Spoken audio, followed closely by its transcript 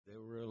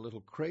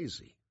little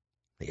crazy.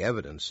 The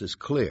evidence is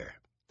clear.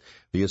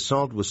 The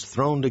assault was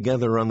thrown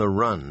together on the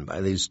run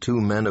by these two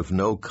men of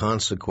no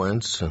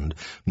consequence and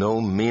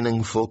no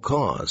meaningful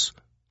cause.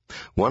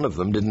 One of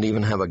them didn't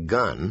even have a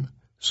gun,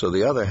 so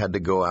the other had to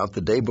go out the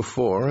day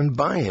before and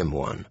buy him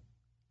one.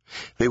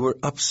 They were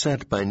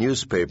upset by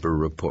newspaper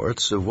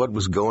reports of what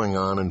was going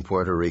on in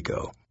Puerto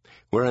Rico,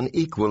 where an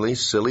equally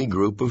silly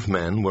group of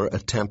men were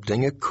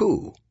attempting a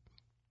coup,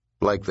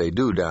 like they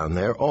do down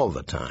there all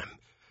the time,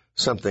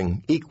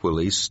 something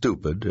equally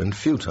stupid and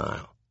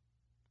futile.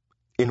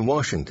 In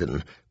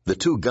Washington, the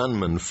two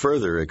gunmen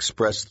further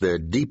expressed their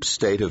deep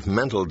state of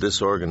mental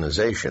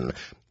disorganization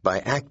by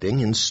acting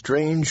in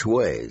strange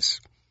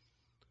ways.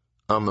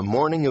 On the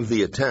morning of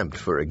the attempt,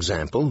 for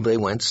example, they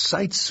went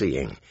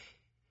sightseeing.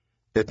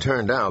 It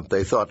turned out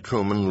they thought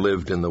Truman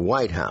lived in the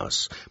White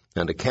House,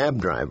 and a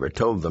cab driver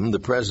told them the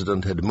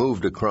president had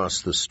moved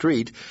across the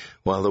street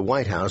while the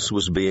White House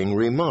was being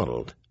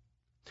remodeled.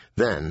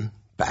 Then,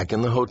 back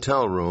in the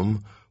hotel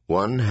room,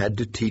 one had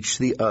to teach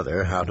the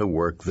other how to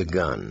work the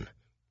gun.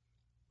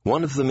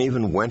 One of them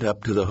even went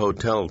up to the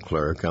hotel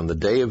clerk on the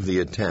day of the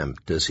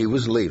attempt as he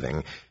was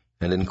leaving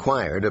and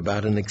inquired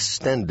about an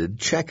extended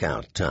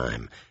checkout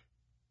time.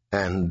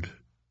 And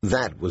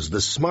that was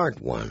the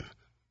smart one.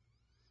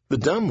 The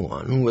dumb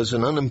one was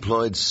an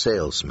unemployed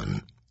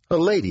salesman, a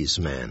ladies'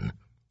 man,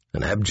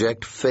 an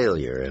abject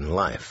failure in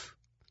life.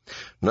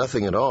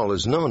 Nothing at all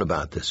is known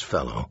about this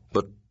fellow,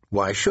 but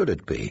why should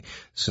it be,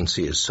 since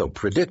he is so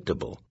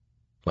predictable?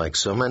 Like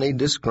so many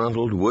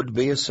disgruntled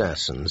would-be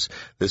assassins,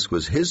 this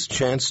was his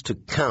chance to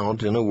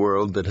count in a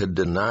world that had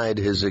denied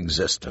his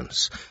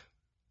existence.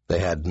 They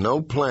had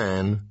no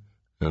plan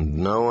and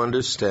no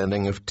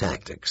understanding of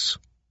tactics.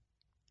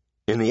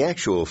 In the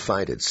actual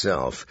fight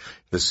itself,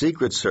 the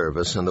Secret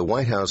Service and the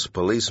White House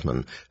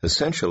policemen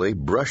essentially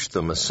brushed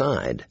them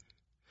aside.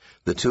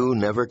 The two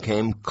never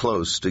came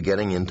close to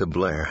getting into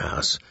Blair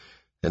House,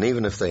 and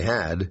even if they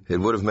had, it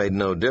would have made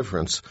no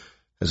difference,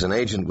 as an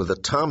agent with a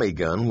Tommy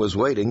gun was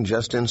waiting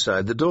just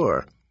inside the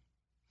door.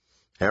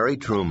 Harry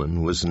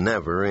Truman was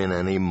never in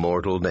any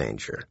mortal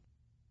danger.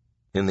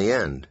 In the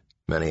end,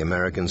 many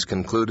Americans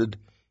concluded,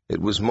 it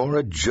was more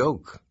a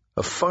joke,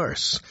 a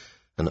farce,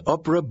 an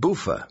opera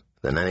buffa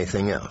than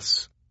anything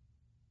else.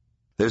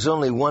 There's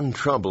only one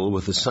trouble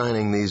with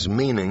assigning these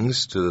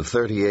meanings to the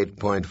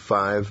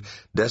 38.5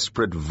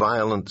 desperate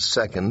violent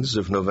seconds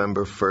of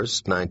November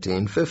 1st,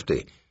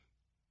 1950.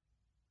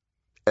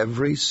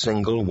 Every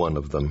single one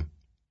of them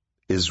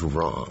is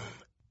wrong.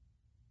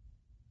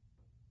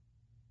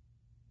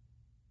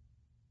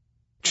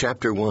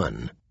 Chapter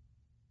 1.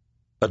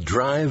 A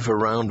Drive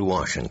Around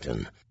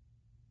Washington.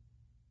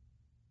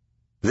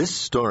 This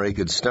story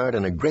could start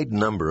in a great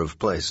number of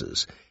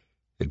places.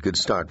 It could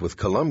start with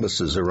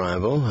Columbus's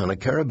arrival on a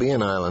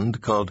Caribbean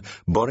island called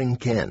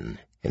Borinquen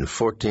in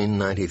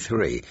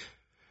 1493,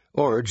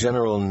 or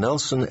General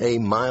Nelson A.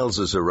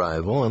 Miles's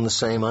arrival on the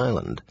same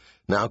island,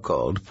 now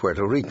called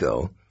Puerto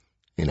Rico,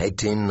 in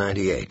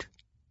 1898.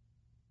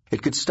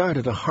 It could start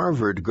at a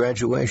Harvard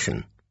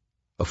graduation,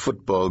 a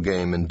football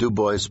game in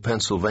DuBois,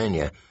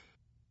 Pennsylvania,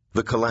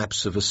 the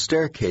collapse of a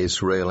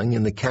staircase railing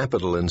in the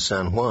Capitol in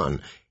San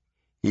Juan,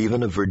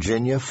 even a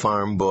Virginia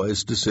farm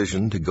boy's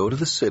decision to go to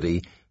the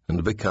city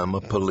and become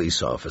a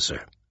police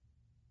officer.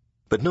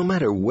 But no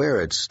matter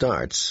where it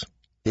starts,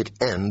 it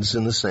ends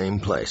in the same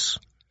place.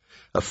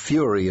 A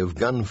fury of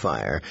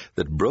gunfire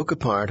that broke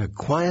apart a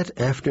quiet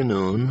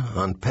afternoon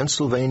on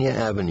Pennsylvania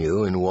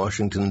Avenue in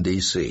Washington,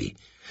 D.C.,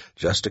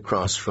 just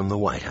across from the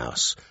White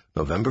House,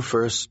 November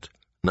 1st,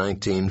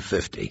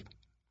 1950.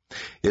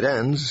 It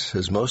ends,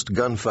 as most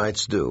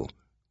gunfights do,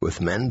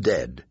 with men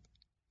dead,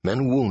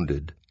 men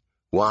wounded,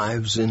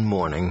 wives in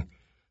mourning,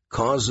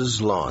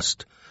 causes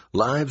lost,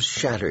 lives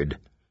shattered,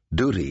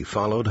 duty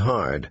followed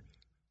hard,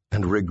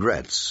 and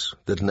regrets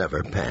that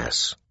never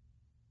pass.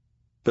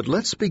 But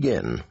let's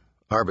begin,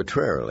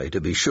 arbitrarily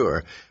to be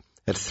sure,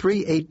 at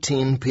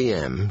 3:18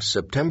 p.m.,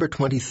 September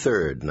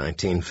 23rd,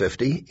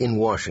 1950, in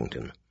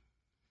Washington.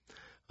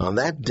 On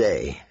that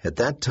day, at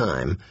that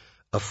time,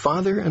 a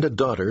father and a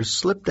daughter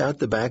slipped out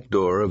the back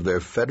door of their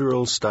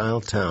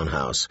federal-style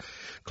townhouse,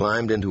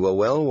 climbed into a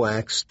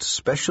well-waxed,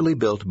 specially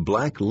built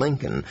black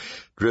Lincoln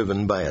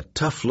driven by a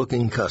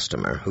tough-looking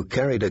customer who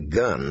carried a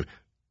gun,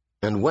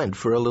 and went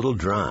for a little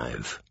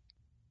drive.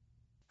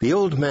 The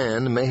old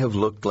man may have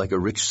looked like a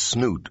rich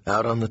snoot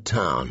out on the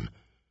town,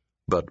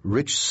 but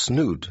rich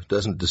snoot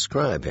doesn't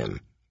describe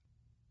him.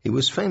 He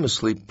was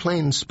famously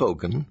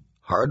plain-spoken,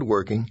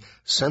 hard-working,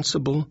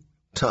 sensible,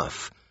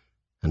 tough,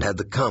 and had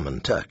the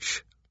common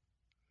touch.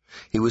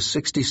 He was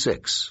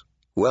 66,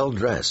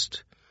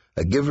 well-dressed,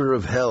 a giver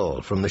of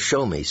hell from the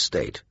show-me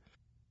state,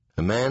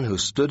 a man who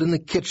stood in the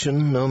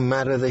kitchen no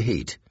matter the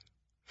heat.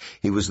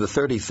 He was the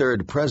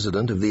 33rd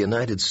President of the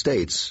United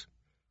States,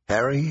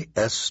 Harry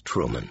S.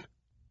 Truman.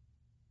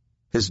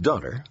 His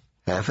daughter,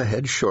 half a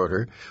head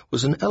shorter,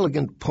 was an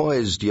elegant,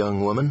 poised young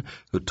woman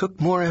who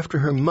took more after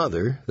her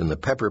mother than the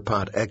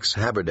pepper-pot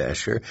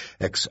ex-haberdasher,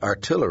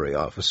 ex-artillery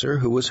officer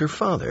who was her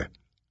father.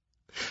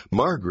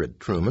 Margaret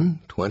Truman,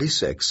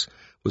 26,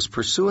 was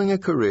pursuing a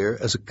career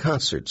as a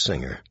concert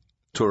singer,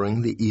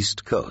 touring the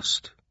East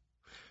Coast.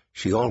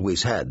 She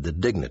always had the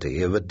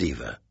dignity of a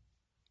diva.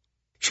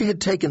 She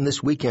had taken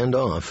this weekend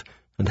off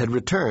and had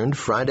returned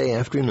Friday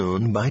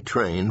afternoon by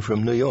train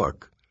from New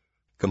York.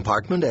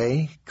 Compartment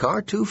A,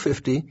 car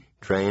 250,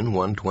 train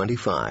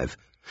 125,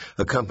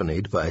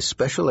 accompanied by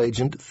Special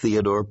Agent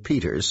Theodore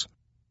Peters,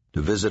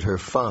 to visit her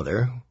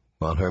father,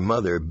 while her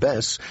mother,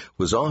 Bess,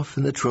 was off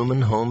in the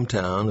Truman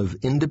hometown of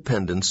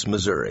Independence,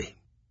 Missouri.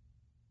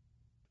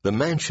 The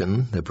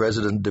mansion the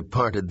president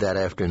departed that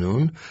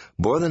afternoon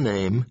bore the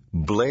name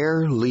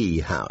Blair Lee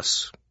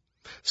House,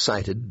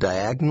 sited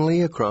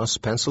diagonally across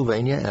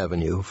Pennsylvania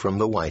Avenue from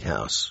the White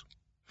House.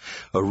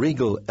 A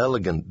regal,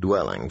 elegant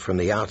dwelling from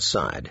the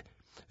outside,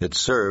 it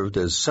served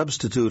as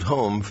substitute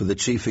home for the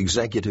chief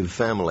executive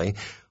family,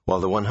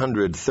 while the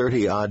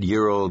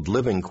 130-odd-year-old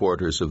living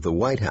quarters of the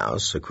White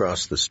House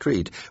across the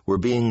street were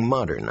being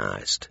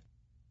modernized.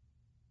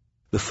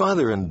 The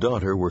father and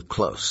daughter were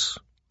close.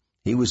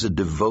 He was a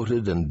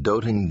devoted and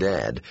doting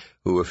dad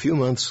who a few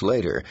months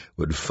later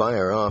would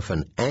fire off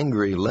an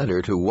angry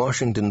letter to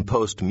Washington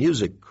Post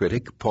music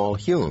critic Paul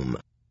Hume,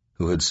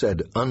 who had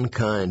said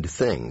unkind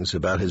things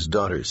about his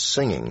daughter's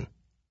singing.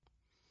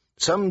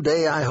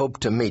 "Someday I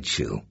hope to meet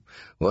you.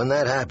 When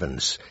that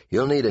happens,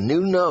 you'll need a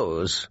new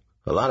nose,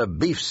 a lot of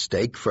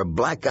beefsteak for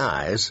black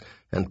eyes,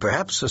 and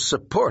perhaps a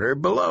supporter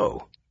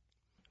below,"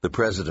 the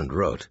president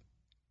wrote,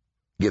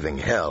 giving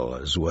hell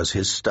as was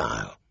his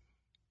style.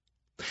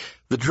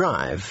 The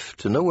drive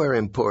to nowhere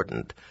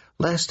important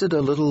lasted a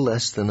little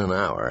less than an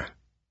hour,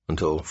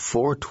 until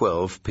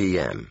 4:12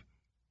 p.m.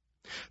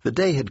 The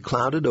day had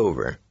clouded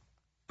over,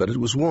 but it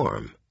was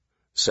warm,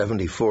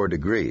 74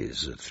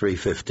 degrees at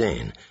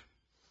 3:15,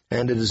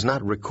 and it is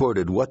not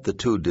recorded what the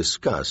two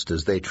discussed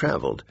as they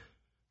traveled,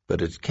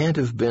 but it can't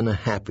have been a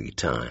happy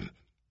time.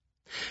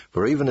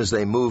 For even as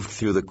they moved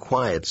through the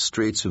quiet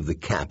streets of the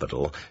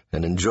capital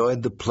and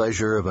enjoyed the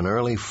pleasure of an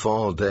early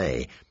fall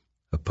day,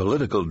 a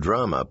political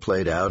drama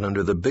played out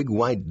under the big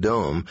white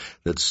dome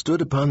that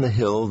stood upon the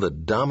hill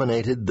that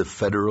dominated the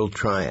Federal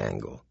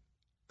Triangle.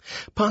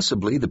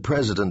 Possibly the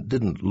president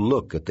didn't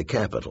look at the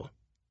Capitol.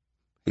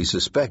 He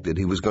suspected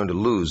he was going to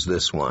lose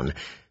this one,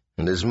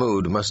 and his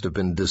mood must have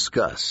been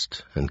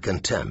disgust and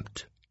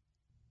contempt.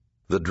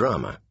 The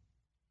drama,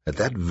 at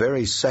that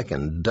very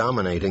second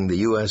dominating the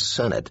U.S.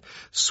 Senate,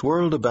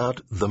 swirled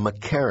about the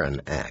McCarran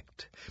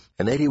Act,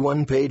 an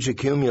 81-page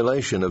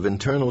accumulation of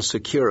internal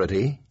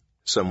security,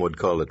 some would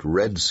call it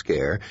Red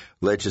Scare,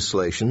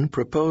 legislation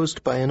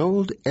proposed by an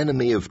old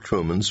enemy of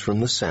Truman's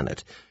from the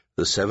Senate,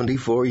 the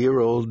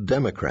 74-year-old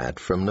Democrat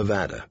from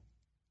Nevada.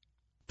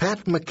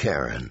 Pat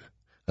McCarran,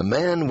 a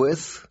man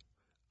with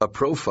a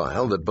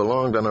profile that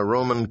belonged on a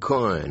Roman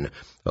coin,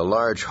 a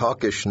large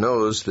hawkish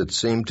nose that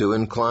seemed to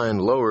incline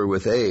lower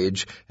with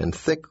age, and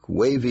thick,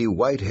 wavy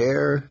white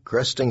hair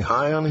cresting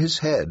high on his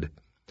head,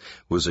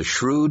 was a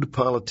shrewd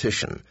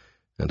politician,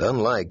 and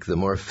unlike the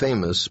more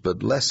famous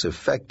but less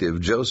effective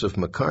Joseph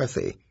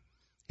McCarthy,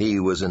 he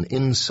was an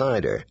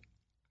insider,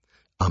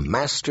 a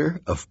master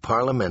of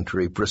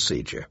parliamentary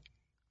procedure.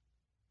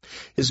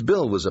 His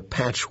bill was a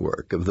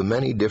patchwork of the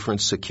many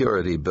different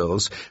security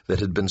bills that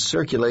had been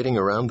circulating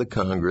around the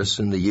Congress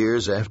in the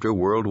years after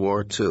World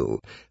War II,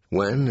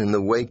 when, in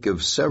the wake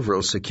of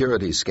several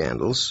security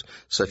scandals,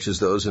 such as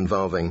those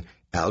involving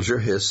Alger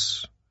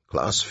Hiss,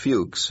 Klaus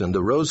Fuchs, and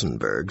the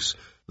Rosenbergs,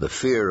 the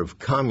fear of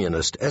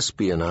communist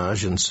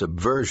espionage and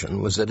subversion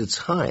was at its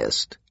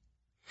highest.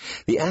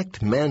 The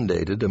act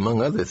mandated,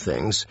 among other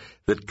things,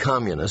 that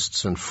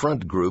communists and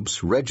front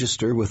groups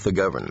register with the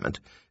government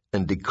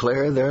and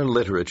declare their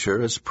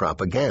literature as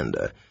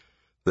propaganda,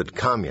 that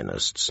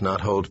communists not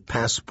hold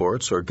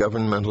passports or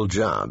governmental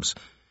jobs,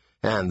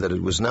 and that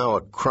it was now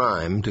a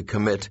crime to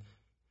commit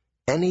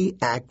any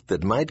act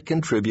that might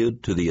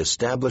contribute to the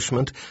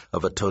establishment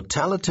of a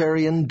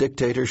totalitarian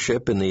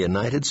dictatorship in the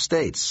United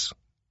States,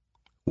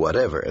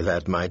 whatever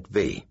that might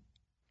be.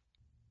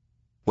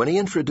 When he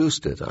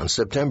introduced it on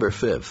September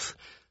 5th,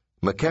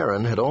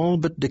 McCarran had all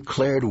but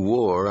declared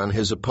war on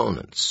his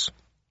opponents.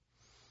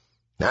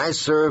 "I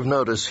serve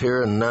notice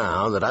here and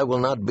now that I will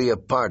not be a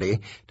party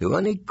to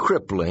any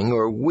crippling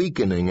or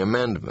weakening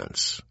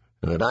amendments,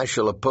 and that I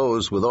shall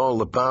oppose with all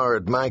the power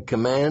at my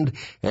command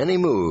any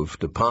move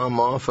to palm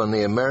off on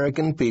the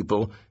American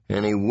people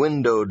any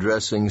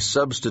window-dressing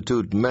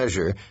substitute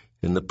measure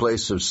in the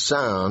place of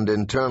sound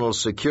internal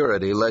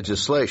security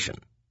legislation."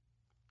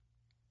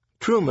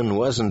 Truman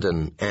wasn't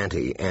an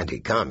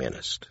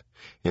anti-communist.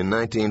 In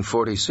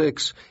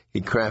 1946,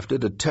 he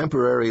crafted a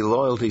temporary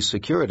loyalty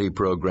security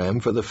program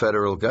for the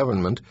federal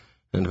government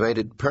and made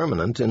it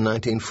permanent in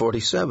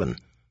 1947.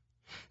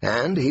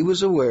 And he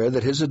was aware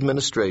that his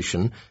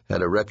administration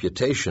had a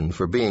reputation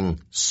for being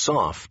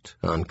soft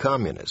on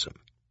communism.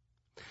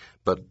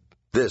 But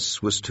this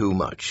was too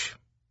much.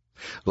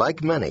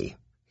 Like many,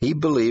 he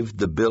believed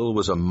the bill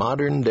was a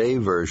modern-day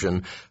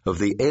version of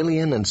the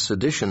Alien and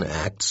Sedition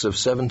Acts of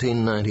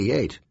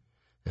 1798,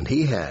 and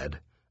he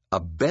had a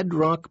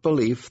bedrock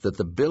belief that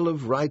the Bill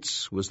of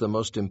Rights was the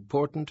most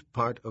important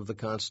part of the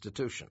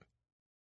Constitution.